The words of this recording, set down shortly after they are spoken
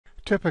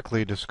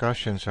Typically,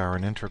 discussions are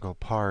an integral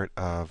part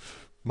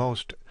of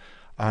most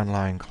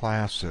online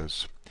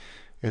classes.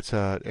 It's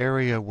an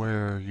area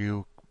where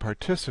you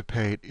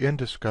participate in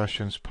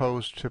discussions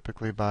posed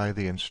typically by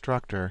the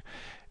instructor,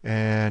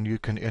 and you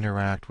can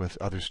interact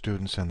with other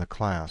students in the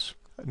class.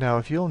 Now,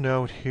 if you'll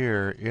note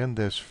here in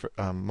this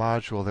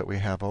module that we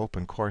have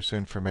open, Course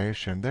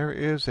Information, there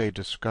is a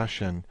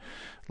discussion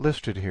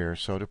listed here.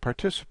 So to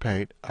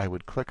participate, I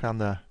would click on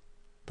the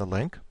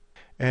link,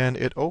 and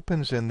it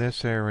opens in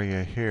this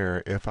area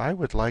here. If I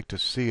would like to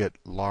see it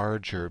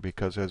larger,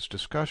 because as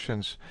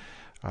discussions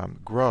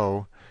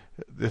grow,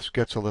 this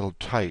gets a little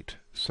tight.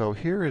 So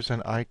here is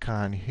an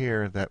icon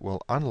here that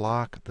will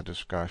unlock the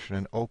discussion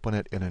and open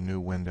it in a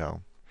new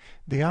window.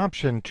 The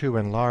option to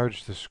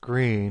enlarge the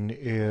screen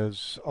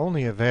is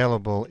only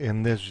available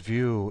in this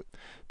view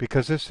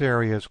because this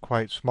area is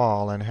quite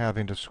small and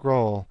having to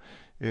scroll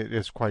it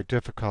is quite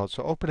difficult.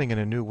 So opening in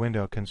a new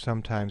window can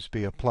sometimes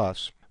be a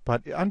plus.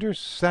 But under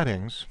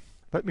Settings,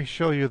 let me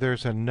show you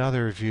there's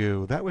another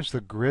view. That was the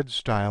grid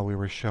style we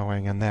were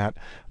showing, and that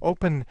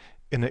open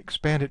and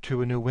expand it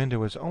to a new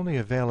window is only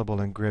available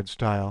in grid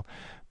style.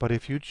 But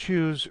if you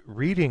choose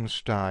reading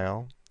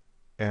style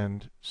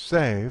and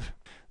save,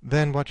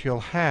 then what you'll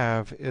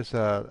have is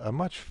a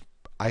much,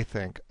 I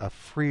think, a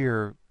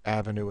freer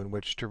avenue in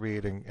which to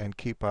read and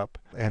keep up.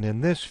 And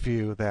in this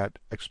view, that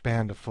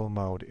expand to full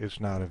mode is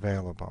not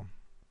available.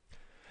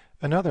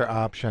 Another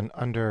option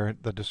under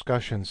the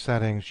discussion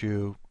settings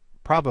you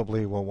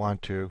probably will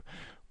want to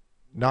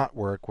not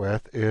work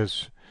with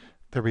is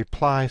the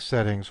reply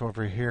settings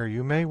over here.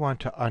 You may want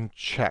to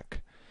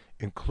uncheck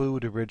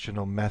include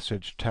original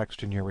message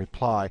text in your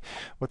reply.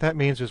 What that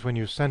means is when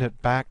you send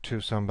it back to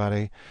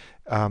somebody,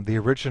 the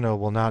original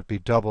will not be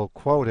double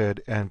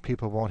quoted and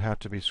people won't have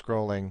to be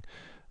scrolling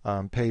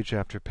page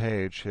after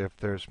page if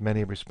there's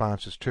many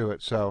responses to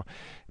it. So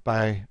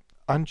by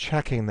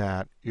unchecking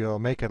that, you'll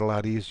make it a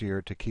lot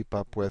easier to keep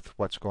up with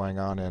what's going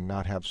on and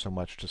not have so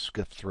much to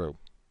skip through.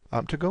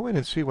 To go in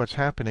and see what's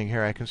happening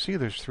here, I can see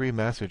there's 3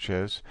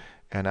 messages,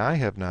 and I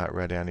have not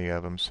read any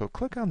of them. So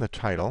click on the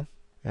title,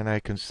 and I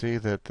can see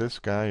that this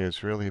guy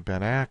has really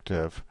been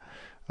active.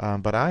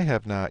 But I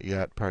have not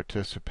yet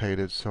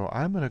participated, so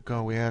I'm going to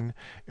go in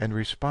and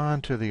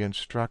respond to the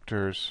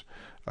instructor's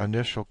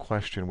initial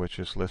question, which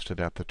is listed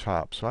at the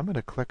top. So I'm going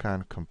to click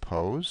on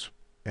Compose,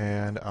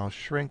 and I'll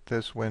shrink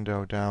this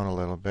window down a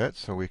little bit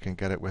so we can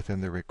get it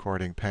within the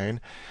recording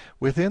pane.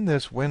 Within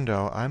this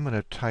window, I'm going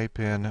to type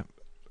in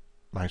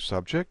my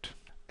subject,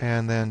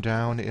 and then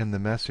down in the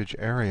message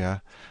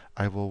area,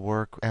 I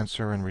will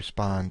answer and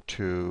respond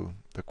to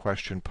the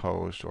question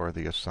posed or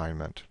the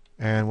assignment.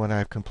 And when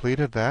I've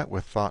completed that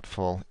with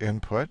thoughtful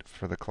input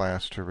for the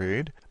class to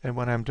read, and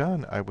when I'm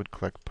done, I would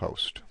click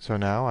Post. So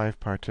now I've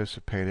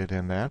participated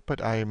in that,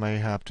 but I may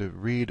have to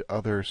read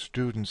other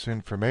students'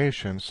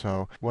 information.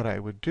 So what I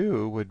would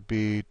do would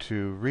be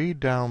to read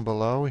down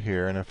below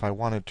here, and if I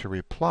wanted to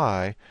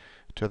reply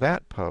to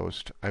that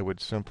post, I would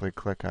simply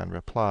click on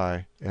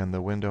Reply, and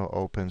the window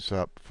opens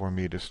up for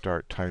me to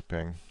start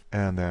typing,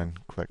 and then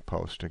click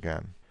Post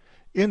again.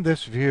 In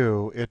this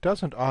view, it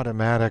doesn't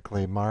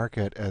automatically mark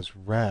it as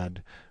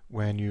read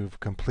when you've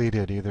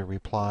completed either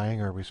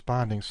replying or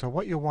responding. So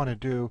what you'll want to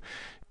do,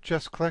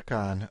 just click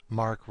on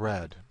Mark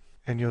Read,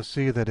 and you'll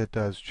see that it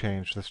does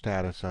change the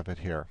status of it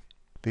here.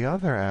 The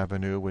other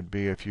avenue would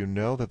be if you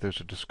know that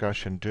there's a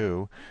discussion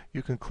due,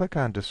 you can click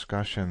on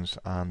Discussions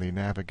on the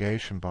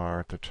navigation bar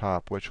at the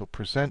top, which will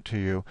present to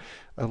you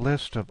a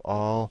list of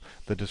all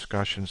the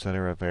discussions that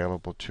are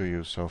available to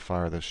you so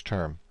far this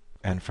term.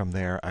 And from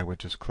there, I would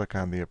just click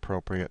on the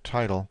appropriate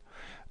title.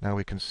 Now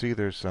we can see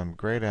there's some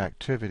great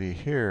activity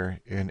here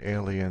in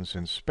Aliens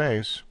in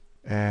Space,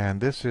 and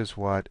this is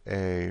what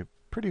a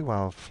pretty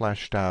well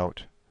fleshed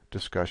out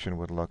discussion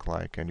would look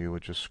like, and you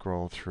would just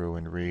scroll through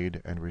and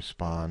read and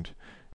respond